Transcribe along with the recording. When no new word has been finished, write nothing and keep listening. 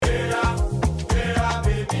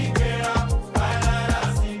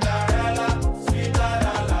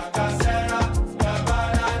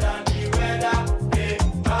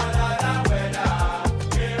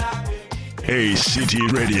K City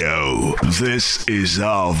Radio. This is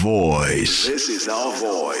our voice. This is our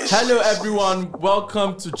voice. Hello everyone,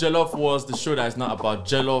 welcome to Jollofwars, the show that is not about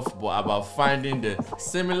jollof but about finding the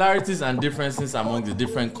similarities and differences among the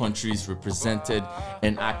different countries represented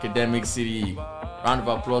in Academic City. Round of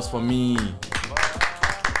applause for me.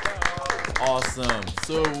 Awesome.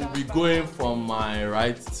 So we'll be going from my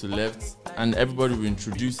right to left and everybody will be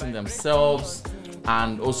introducing themselves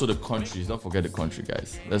and also the countries. Don't forget the country,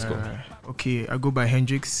 guys. Let's go. Okay, I go by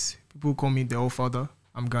Hendrix. People call me the All-Father.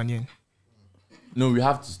 I'm Ghanaian. No, we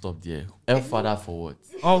have to stop there. All-Father for what?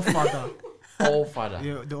 All-Father. All-Father.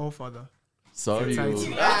 Yeah, the All-Father. Sorry. It's a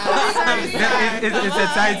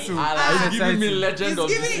title. It's giving me legend of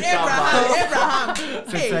the Abraham.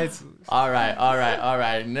 It's a title. All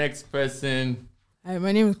right. Next person. Hi,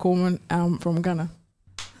 my name is Coleman. I'm from Ghana.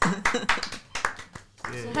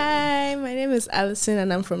 Hi, my name is Alison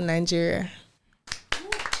and I'm from Nigeria.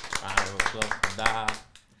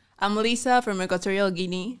 I'm Lisa from Equatorial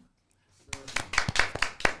Guinea.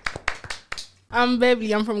 I'm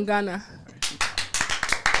Beverly. I'm from Ghana.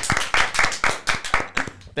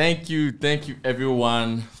 Thank you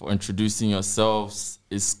everyone for introducing yourselves.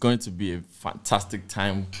 It's going to be a fantastic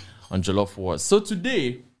time on Jollofwars. So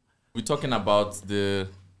today we're talking about the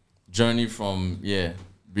journey from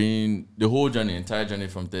being the whole journey, entire journey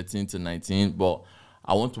from 13 to 19. But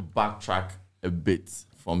I want to backtrack a bit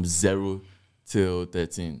from 0 till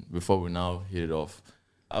 13 before we now hit it off.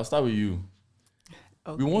 I'll start with you.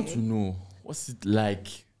 Okay. We want to know what's it like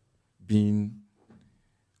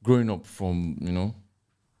growing up from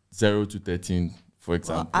 0 to 13, for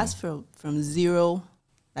example. Well, as from 0,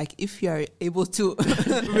 like if you are able to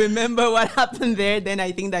remember what happened there, then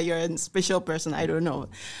I think that you're a special person. I don't know.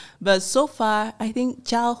 But so far, I think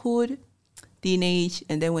childhood, teenage,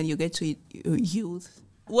 and then when you get to your youth,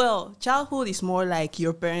 well, childhood is more like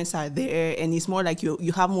your parents are there and it's more like you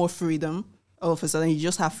have more freedom. All of a sudden, you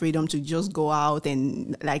just have freedom to just go out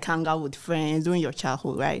and like hang out with friends during your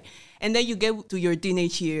childhood, right? And then you get to your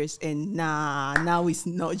teenage years and now it's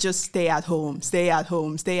not just stay at home.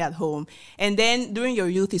 And then during your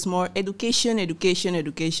youth, it's more education.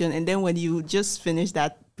 And then when you just finish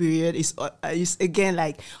that period, it's again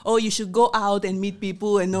like, oh, you should go out and meet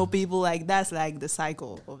people and know people. Like that's like the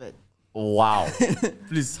cycle of it. Wow.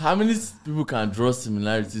 Please, how many people can draw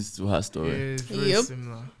similarities to her story? Yeah, it's very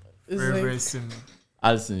similar. Very similar.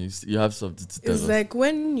 Alison, you have something to tell us. It's like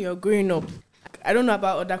when you're growing up, I don't know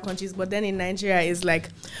about other countries, but then in Nigeria, it's like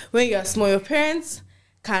when you're small, your parents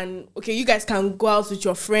you guys can go out with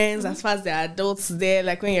your friends as far as they're adults there,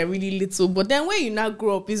 like when you're really little. But then when you now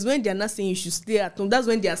grow up is when they're not saying you should stay at home. That's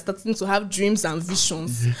when they are starting to have dreams and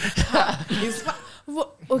visions.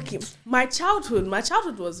 Okay, my childhood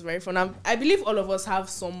was very fun. I believe all of us have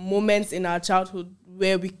some moments in our childhood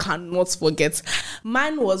where we cannot forget.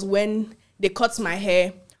 Mine was when they cut my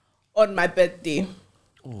hair on my birthday.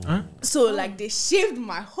 Oh. Huh? So like they shaved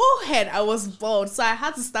my whole head. I was bald, so I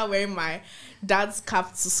had to start wearing my dad's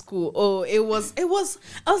cap to school. Oh, it was. I was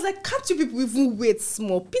like, can't you people even wait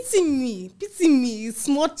small? Pity me,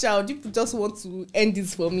 small child. You just want to end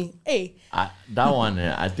this for me. Hey, that one,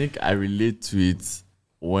 I think I relate to it.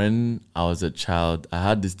 When I was a child, I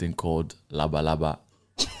had this thing called laba laba.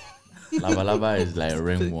 Laba laba is like a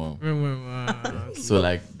ringworm. So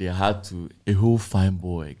like they had to a whole fine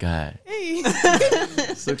boy guy. hey.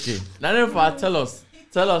 It's okay. Nanefa, tell us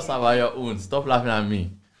about your own. Stop laughing at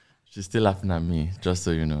me. She's still laughing at me, just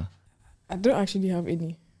so you know. I don't actually have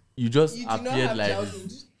any. You just You do not appeared have like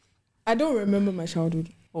childhood. I don't remember my childhood.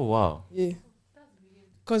 Oh wow. Yeah.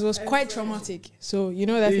 Because it was quite traumatic. So, you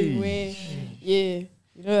know that thing where, you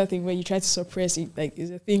know that thing where you try to suppress it. Like,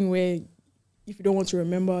 it's a thing where if you don't want to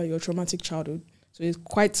remember your traumatic childhood, so it's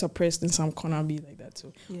quite suppressed in some corner be like that.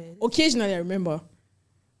 So, occasionally I remember,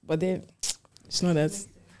 but then it's not that.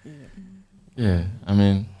 Yeah, I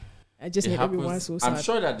mean, I just made everyone so sad. I'm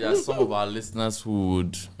sure that there are some of our listeners who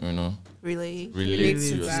would, Relate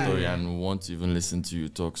to your story and want to even listen to you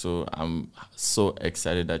talk. So I'm so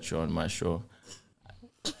excited that you're on my show.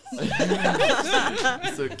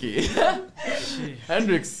 It's okay.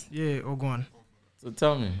 Hendrix. Yeah, Ogwan. So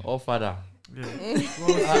tell me, All-Father. Yeah.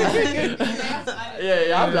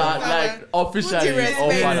 You have that, like, officially,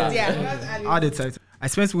 All-Father. Yeah. I had a title. I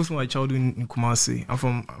spent most of my childhood in Kumasi.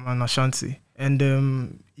 I'm an Ashanti. And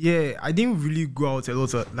I didn't really go out a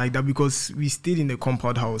lot like that because we stayed in the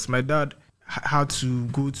compound house. My dad had to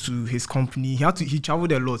go to his company. He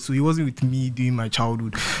traveled a lot, so he wasn't with me during my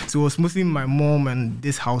childhood. So it was mostly my mom and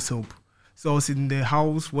this house help. So I was in the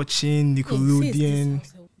house watching Nickelodeon.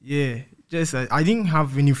 just I didn't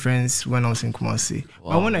have any friends when I was in Kumasi.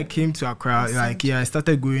 Wow. But when I came to Accra, like I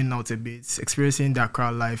started going out a bit, experiencing the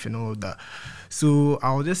Accra life and all of that. So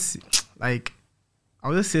I'll just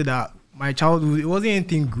say that my childhood, it wasn't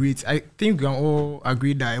anything great. I think we can all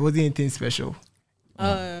agree that it wasn't anything special.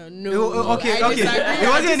 No. Okay. I disagree. It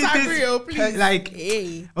wasn't I anything disagree, oh, please. like.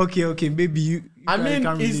 Hey. Okay, maybe you. I guys mean,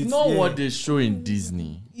 can it's relate. not Yeah. what they show in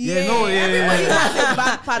Disney. Everybody has a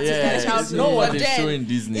bad part of Yeah, their it's childhood. not what but they then show in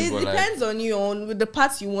Disney, It but, like- depends on you, on the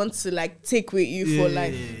parts you want to like take with you for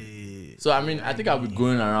life. So I mean, I think I'll be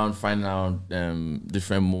going around finding out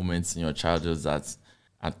different moments in your childhood that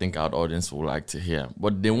I think our audience would like to hear.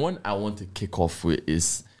 But the one I want to kick off with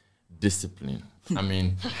is discipline. I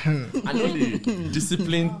mean, I know the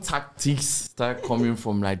discipline tactics start coming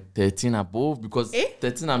from like 13 above because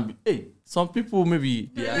 13 and some people maybe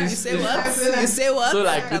they are, You say what? You say what? so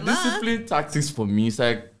like the Come on. discipline tactics for me is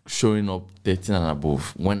like showing up 13 and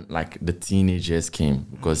above when like the teenagers came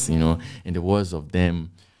because you know in the words of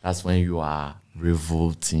them that's when you are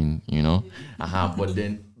revolting, you know. But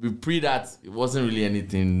then we pre that it wasn't really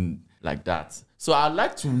anything like that. So I'd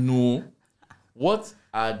like to know what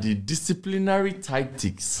are the disciplinary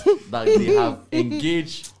tactics that they have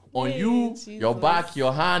engaged on you, your back,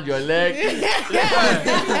 your hand, your leg.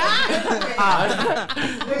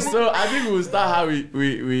 So I think we'll start how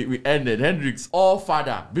we ended. Hendrix, all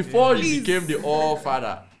father. Before you became the all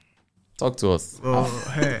father. Talk to us.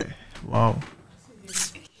 Oh, hey, wow.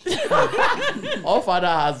 All father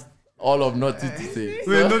has all of nothing to say.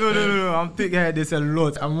 Wait, no. I'm thinking there's a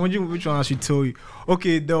lot. I'm wondering which one I should tell you.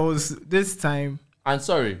 Okay, there was this time. And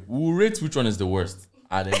sorry, we'll rate which one is the worst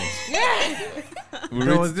at the end.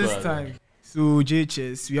 There was this time. So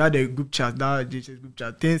JHS, we had a group chat. That JHS group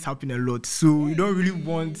chat, things happen a lot. So you don't really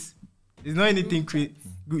want. It's not anything crazy.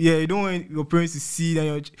 Yeah, you don't want your parents to see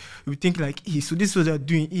that you think like, hey, so this is what they're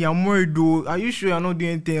doing. Hey, I'm worried though. Are you sure you're not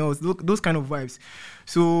doing anything else? Those kind of vibes.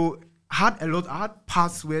 So I had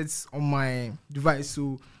passwords on my device.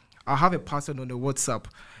 So I have a password on the WhatsApp.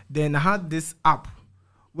 Then I had this app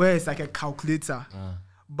where it's like a calculator.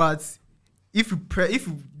 But if you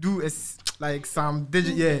do some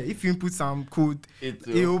digit, if you input some code, it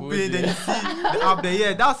open, then you see the app there.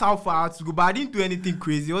 Yeah, that's how far I had to go. But I didn't do anything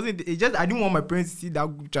crazy. I didn't want my parents to see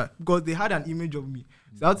that group chat because they had an image of me.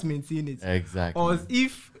 So I had to maintain it. Exactly. Or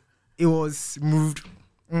if it was moved.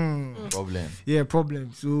 Problem. Yeah,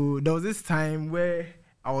 problem. So there was this time where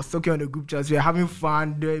I was talking on the group chat. We were having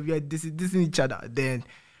fun. We were dissing each other. Then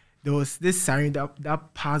there was this siren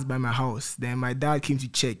that passed by my house. Then my dad came to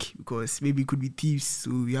check because maybe it could be thieves. So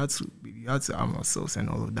we had to arm ourselves and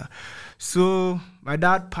all of that. So my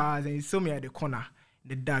dad passed and he saw me at the corner in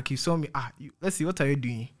the dark. He saw me. Let's see, what are you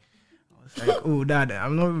doing? I was like, oh, Dad,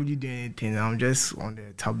 I'm not really doing anything. I'm just on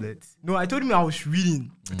the tablet. No, I told him I was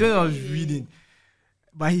reading.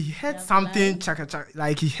 But he heard something, chaka,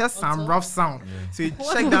 like he heard some rough sound. So he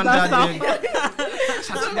checked down that.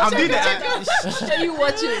 I'm doing that. Are you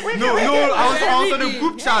watching? No, I was on the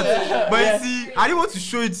group chat. But you see, I didn't want to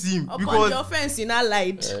show it to him Upon because. your friends, you not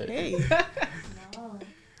lied. Hey.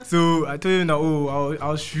 So I told him that I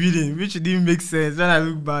was reading, which didn't make sense. When I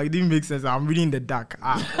look back, it didn't make sense. I'm reading in the dark.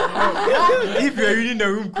 If you're reading the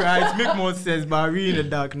room cry, it make more sense. But I'm reading in the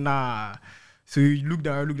dark, nah. So you look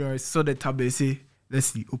down, I saw the tablet, say, let's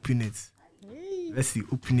see, open it. Let's see,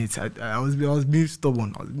 open it. I was being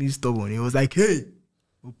stubborn. He was like, hey,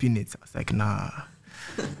 open it. I was like, nah,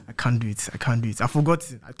 I can't do it. I forgot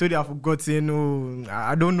it. I told you I forgot it. No,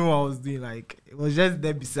 I don't know what I was doing. Like, it was just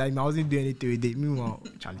there beside me. I wasn't doing anything with it. Meanwhile,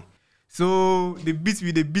 Charlie. So they beat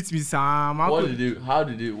me, Sam. What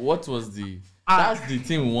was the... That's the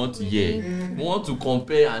thing we want to hear. We want to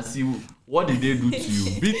compare and see what did they do to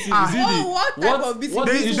you. Beating, What type of beating?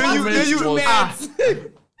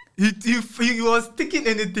 He was taking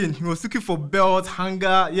anything. He was looking for belt,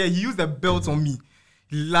 hanger. Yeah, he used a belt on me.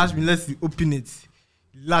 He lashed me. Let's see, open it.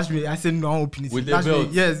 He lashed me. I said, no, I'll open it. With He the lashed me. belt?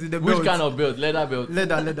 Yes, with the belt. Which kind of belt? Leather belt?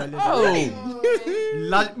 Leather. Oh.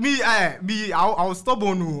 I was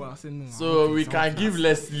stubborn. No. I said, no. So we can give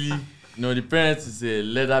Leslie, the parents is a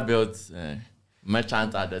leather belt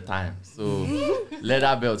merchant at the time. So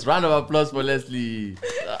leather belts. Round of applause for Leslie.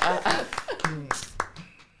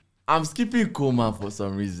 I'm skipping Coma for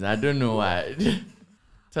some reason. I don't know why.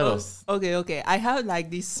 Tell us. Okay. I have like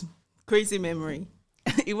this crazy memory.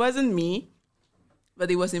 It wasn't me, but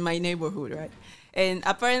it was in my neighborhood, right? And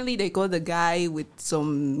apparently they caught the guy with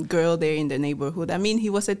some girl there in the neighborhood. I mean, he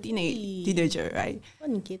was a teenager, right?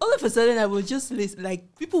 All of a sudden, I was just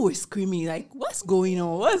like, people were screaming, like, what's going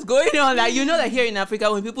on? What's going on? Like, you know that here in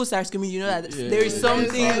Africa, when people start screaming, you know that there is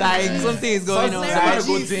something something is going on. Right?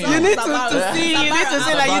 You need to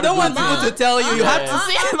see, like, you don't want people to tell you. You have to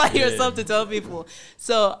see it by yourself to tell people.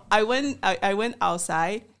 So I went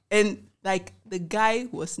outside, and like the guy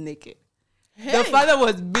was naked. The father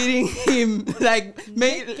was beating him,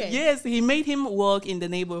 he made him walk in the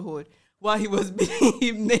neighborhood while he was beating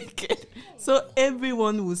him naked. So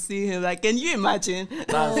everyone would see him. Like, can you imagine?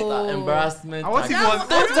 That's the embarrassment. What if it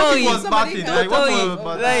was batting?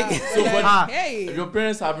 If your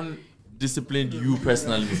parents haven't disciplined you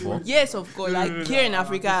personally before? Yes, of course. Like here in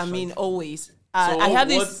Africa, I mean, always. So I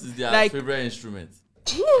have what's this their like favorite instrument?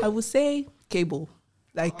 I would say cable.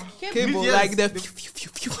 Like cable, Yes, like the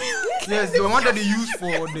Yes, the one that they use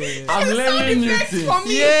for the. I'm learning new things.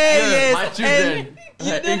 yes. My children,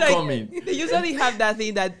 incoming. They usually have that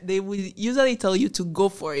thing that they will usually tell you to go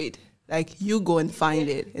for it. Like, you go and find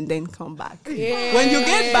it and then come back. Yeah. When you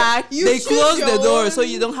get back, they close the door so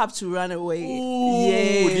you don't have to run away.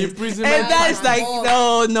 The imprisonment. And that's like,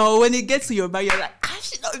 no. When it gets to your bag, you're like,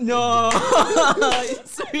 no.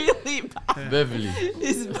 It's really bad. Beverly,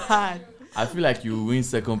 It's bad. I feel like you win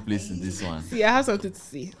second place in this one. See, I have something to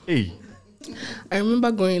say. Hey. I remember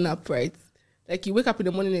growing up, right? Like, you wake up in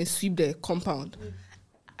the morning and sweep the compound.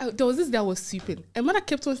 There was this day I was sweeping, and mother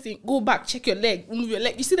kept on saying, "Go back, check your leg, move your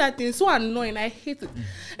leg." You see that thing? So annoying. I hate it.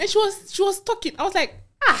 And she was talking. I was like,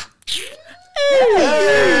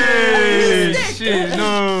 Hey, shit,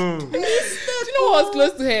 no. Do you know what was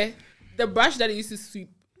close to her? The brush that I used to sweep.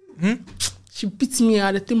 She beat me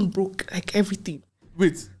out. The thing broke, like everything.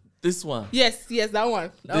 Wait, this one. Yes, that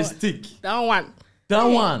one. The stick. That one. That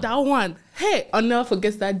one. That one. Hey, I'll never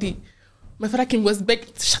forget that day. My father came, was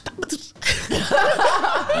begging, shut up.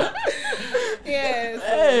 Yes.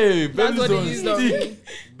 Hey, That's what it is. stick,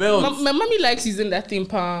 belt, My mommy likes using that thing,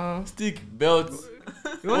 pa. stick, belt.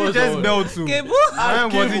 It wasn't just belt too. Cable.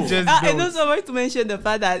 When was it just belt? And also, I want to mention the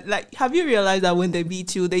fact that, like, have you realized that when they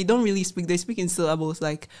beat you, they don't really speak. They speak in syllables.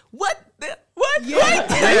 Like, what? What? Yeah. What?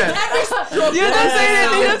 You don't say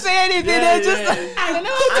anything. You don't say anything. They're just like, I And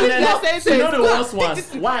never then, you know the worst one?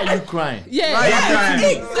 Why are you crying? Yeah. Why you crying?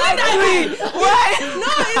 exactly. Why?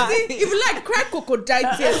 No, if you like, cry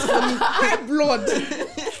crocodile tears for me. Cry blood.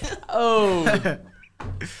 Oh.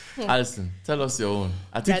 Alison, tell us your own.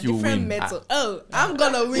 I think you different win. metal. I'm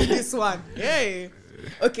gonna win this one. Yay.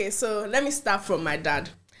 Okay, so let me start from my dad.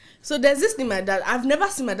 So there's this thing I've never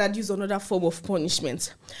seen my dad use another form of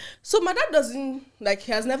punishment. So my dad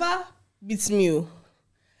he has never beat me.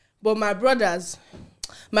 But my brother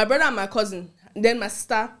and my cousin, then my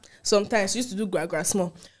sister, sometimes used to do gra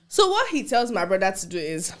small. So what he tells my brother to do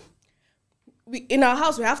is, in our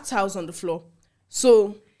house, we have tiles on the floor.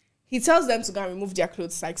 So he tells them to go and remove their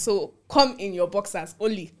clothes. Like, so come in your boxers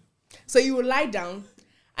only. So you will lie down,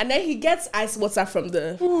 and then he gets ice water from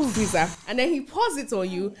the freezer, and then he pours it on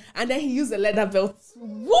you, and then he uses a leather belt.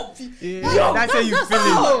 Whoop! Yeah, that's how you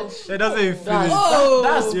feel it. That's how you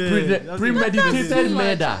feel it. That's premeditated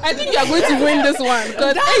murder. I think you're going to win this one.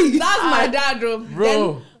 That's my dad,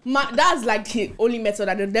 bro. That's like the only method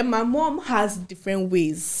I do. Then my mom has different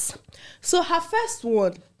ways. So her first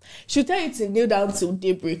one, she'll tell you to kneel down till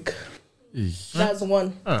daybreak. That's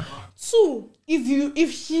one. 2,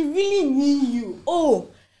 if she really need you,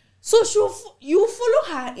 so you follow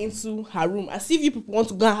her into her room as if you people want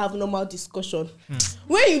to go and have normal discussion.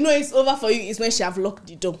 When you know it's over for you is when she have locked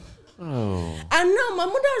the door. And now my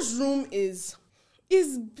mother's room is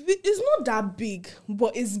not that big,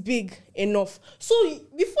 but it's big enough. So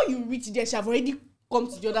before you reach there, she have already come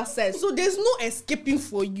to the other side. So there's no escaping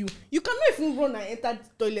for you. You cannot even run and enter the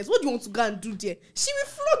toilet. What do you want to go and do there? She will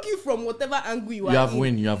flog you from whatever angle you are. You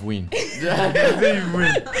have win.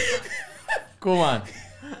 Come on.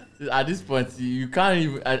 At this point, you can't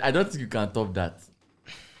even. I don't think you can top that.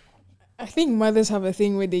 I think mothers have a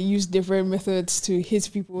thing where they use different methods to hit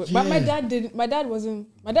people. But my dad didn't. My dad's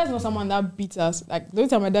not someone that beat us. Like, the only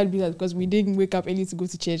time my dad beat us because we didn't wake up early to go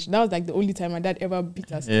to church. That was like the only time my dad ever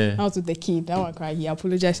beat us. Yeah. That was with the kid. That one cried. He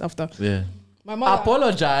apologized after. Yeah. My mother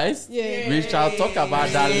Apologize. Yeah. We shall talk about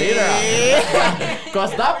that later.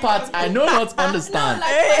 Because that part I know not understand.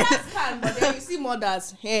 Mothers can, but then you see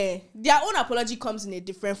mothers, their own apology comes in a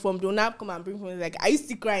different form. They'll not come and bring me like, are you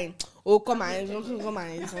still crying? Oh, come on. That They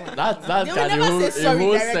will can never say a sorry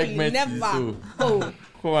whole directly. segment. Never. So.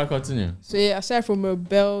 Come on, continue. So yeah, aside from a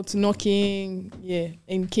belt, knocking,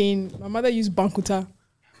 and cane, my mother used bankuta.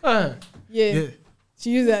 Yeah.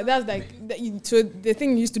 She used that. That's like so the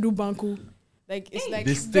thing used to do banku. Like it's like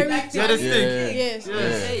The stick. very Yeah, the stick. Yes.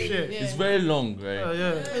 It's very long, right?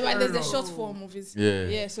 But there's a short form of it.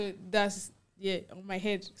 Yeah. So that's on my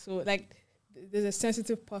head. So like there's a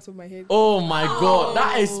sensitive part of my head. Oh my God,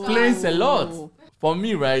 that explains a lot. For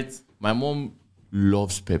me, right, my mom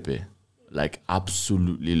loves pepper. Like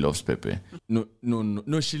absolutely loves pepper.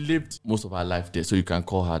 No, she lived most of her life there, so you can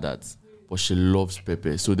call her that. But she loves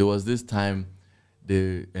pepper. So there was this time,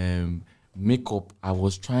 the makeup, I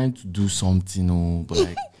was trying to do something, but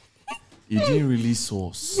like it didn't really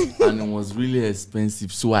sauce, and it was really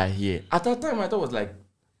expensive. So I hear at that time I thought it was like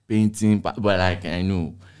painting, but like I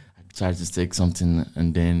know I tried to take something,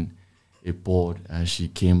 and then it poured, and she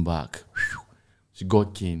came back. She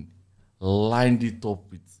got cane, lined it up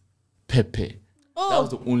with pepper. That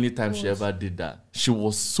was the only time she ever did that. She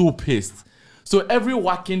was so pissed. So every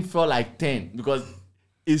whacking felt like 10 because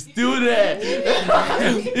it's still there.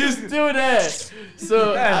 It's still there.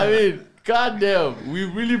 So I mean, goddamn,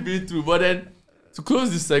 we've really been through. But then to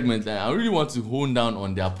close this segment, I really want to hone down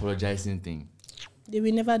on the apologizing thing. They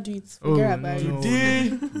will never do it. Forget about it. Should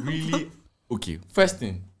they really? Okay, first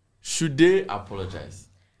thing, should they apologize?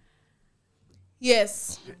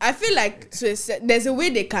 Yes, I feel like there's a way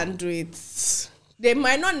they can do it. They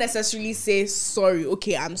might not necessarily say sorry.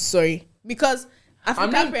 Okay, I'm sorry, because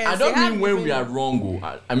African parents. I don't mean when we are wrong.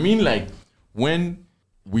 I mean like when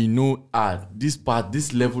we know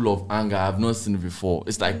this level of anger I've not seen before.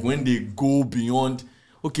 It's like when they go beyond.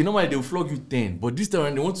 Okay, normally they'll flog you 10, but this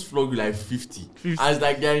time they want to flog you like 50. As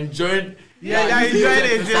like they're enjoying. They're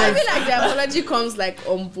enjoying it. I feel like the apology comes like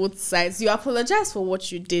on both sides. You apologize for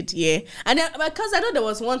what you did, and then because I know there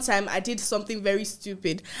was one time I did something very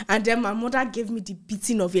stupid, and then my mother gave me the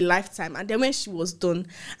beating of a lifetime. And then when she was done,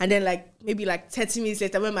 and then like maybe like 30 minutes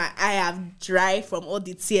later, when my eye have dry from all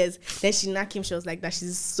the tears, then she knocked him. She was like that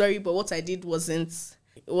she's sorry, but what I did wasn't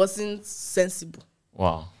sensible.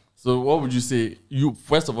 Wow. So what would you say? You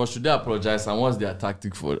first of all, should they apologize, and what's their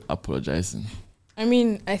tactic for apologizing? I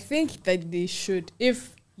mean, I think that they should.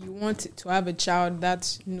 If you want to have a child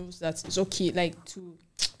that knows that it's okay, like to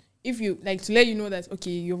let you know that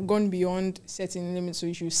okay, you've gone beyond certain limits, so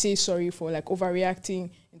you should say sorry for like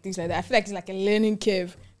overreacting and things like that. I feel like it's like a learning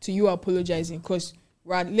curve to you apologizing, because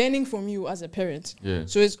we're learning from you as a parent. Yeah.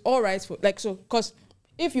 So it's all right for because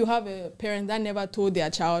if you have a parent that never told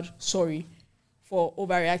their child sorry for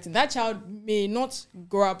overreacting, that child may not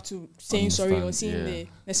grow up to saying sorry or seeing the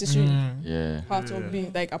necessary part of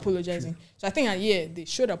being like apologizing. So I think they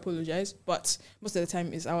should apologize, but most of the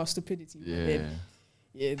time it's our stupidity.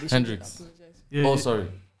 They should Hendrix. apologize. Oh, sorry.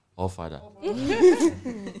 Oh, father. No, you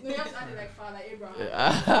have to add it like father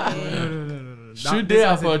Abraham. No. Should they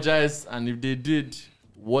apologize? And if they did,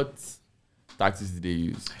 what tactics did they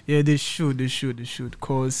use? Yeah, they should.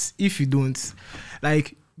 Because if you don't,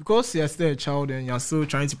 like, because you're still a child and you're still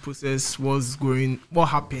trying to process what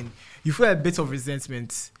happened, you feel a bit of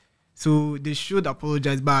resentment. So they should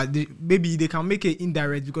apologize, but maybe they can make it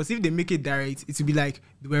indirect, because if they make it direct, it will be like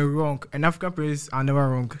they were wrong. And African parents are never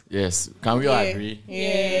wrong. Yes. Can we all agree?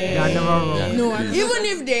 They are never wrong. Yeah. No, even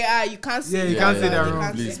if they are, you can't say. You can't say they're You wrong.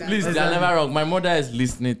 can't say Please, that. they are never wrong. My mother is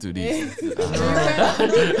listening to this.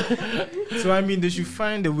 So I mean, they should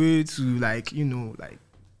find a way to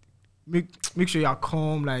make sure you're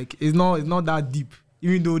calm. Like it's not that deep.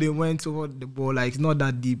 Even though they went over the ball, like it's not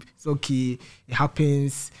that deep. It's okay. It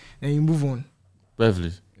happens. Then you move on.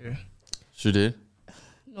 Beverly. Yeah. Should they?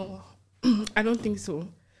 No, I don't think so.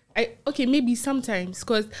 Maybe sometimes,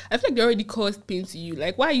 because I feel like they already caused pain to you.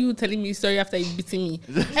 Like, why are you telling me sorry after you're beating me?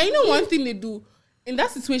 And you know one thing they do in that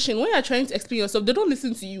situation, when you're trying to explain yourself, they don't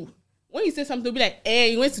listen to you. When you say something, they'll be like,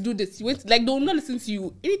 you went to do this. They'll not listen to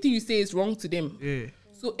you. Anything you say is wrong to them. Yeah.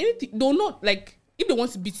 So they'll not, like, if they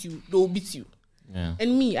want to beat you, they'll beat you. Yeah.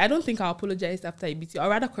 And me, I don't think I'll apologize after I beat you. I'd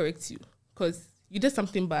rather correct you, because you did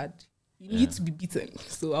something bad. You need to be beaten.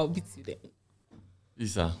 So I'll beat you then.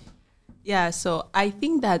 Isa. Yeah, so I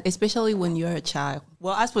think that especially when you're a child,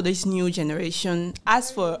 well, as for this new generation,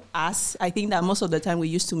 as for us, I think that most of the time we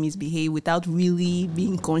used to misbehave without really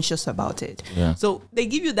being conscious about it. Yeah. So they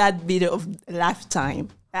give you that bit of lifetime.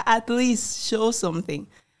 At least show something.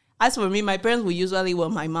 As for me, my parents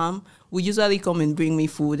my mom would usually come and bring me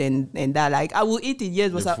food and that. Like, I will eat it,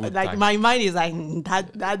 yes, but like my mind is like,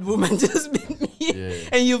 that woman just beat me. Yeah.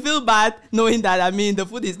 And you feel bad knowing that, I mean, the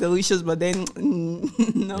food is delicious, but then,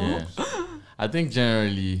 no. Yeah. I think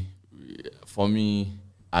generally, for me,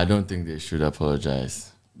 I don't think they should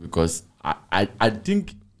apologize, because I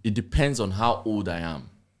think it depends on how old I am.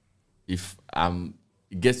 If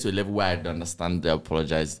it gets to a level where I understand they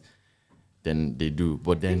apologize, then they do.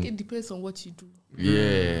 But then I think it depends on what you do.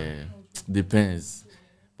 yeah, depends.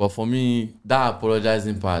 But for me, that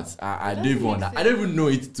apologizing part, I don't even know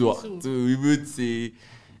it to even say.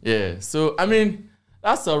 Yeah. So I mean,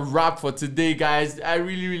 that's a wrap for today, guys. I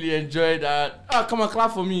really, really enjoyed that. Come on,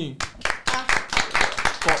 clap for me.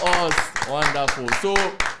 For us. Wonderful. So,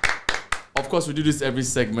 of course, we do this every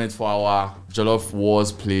segment for our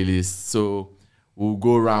Jollofwars playlist. So, we'll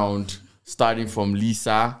go around starting from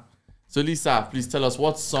Lisa. So, Lisa, please tell us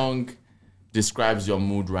what song describes your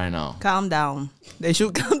mood right now. Calm down. They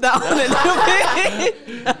should calm down a little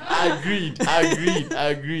bit.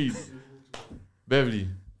 Agreed. Beverly.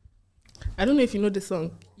 I don't know if you know the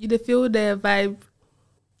song. You dey feel the vibe.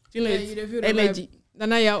 You know it's energy.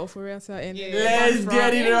 Nanaya Oforesa and Let's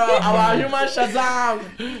get it on. Our human Shazam.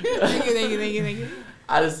 Thank you.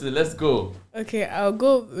 Alison, let's go. Okay, I'll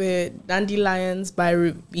go with Dandelions by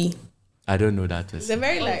Ruby. I don't know that. It's a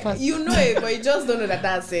very you know it, but you just don't know that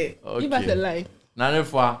that's it. Okay. Give us a line.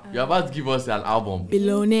 Nanefa, you're about to give us an album.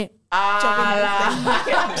 Belone.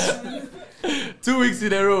 2 weeks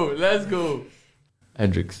in a row. Let's go.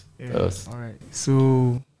 Hendrix, tell us. All right.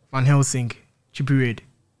 So Van Helsing, Chippy Red.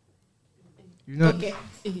 You know. Okay.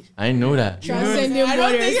 I know that. Transcending I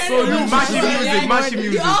don't borders. think So you mash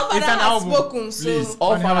music. All It's an father has album. spoken, so Please,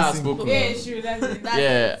 all Van father has Helsing. spoken. yeah, sure, that's it.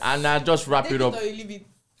 Yeah, and I just wrap Take it up. or you leave it.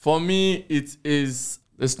 For me, it is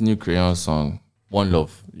this new Crayon song, One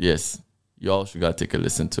Love. Yes, y'all should go take a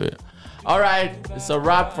listen to it. All right, it's a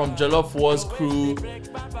wrap from Jollofwars crew.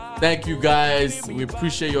 Thank you guys. We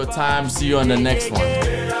appreciate your time. See you on the next one.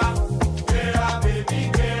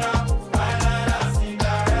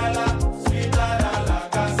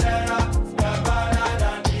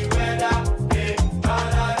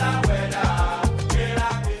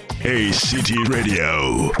 ACT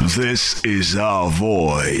Radio. This is our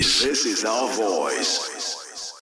voice. This is our voice.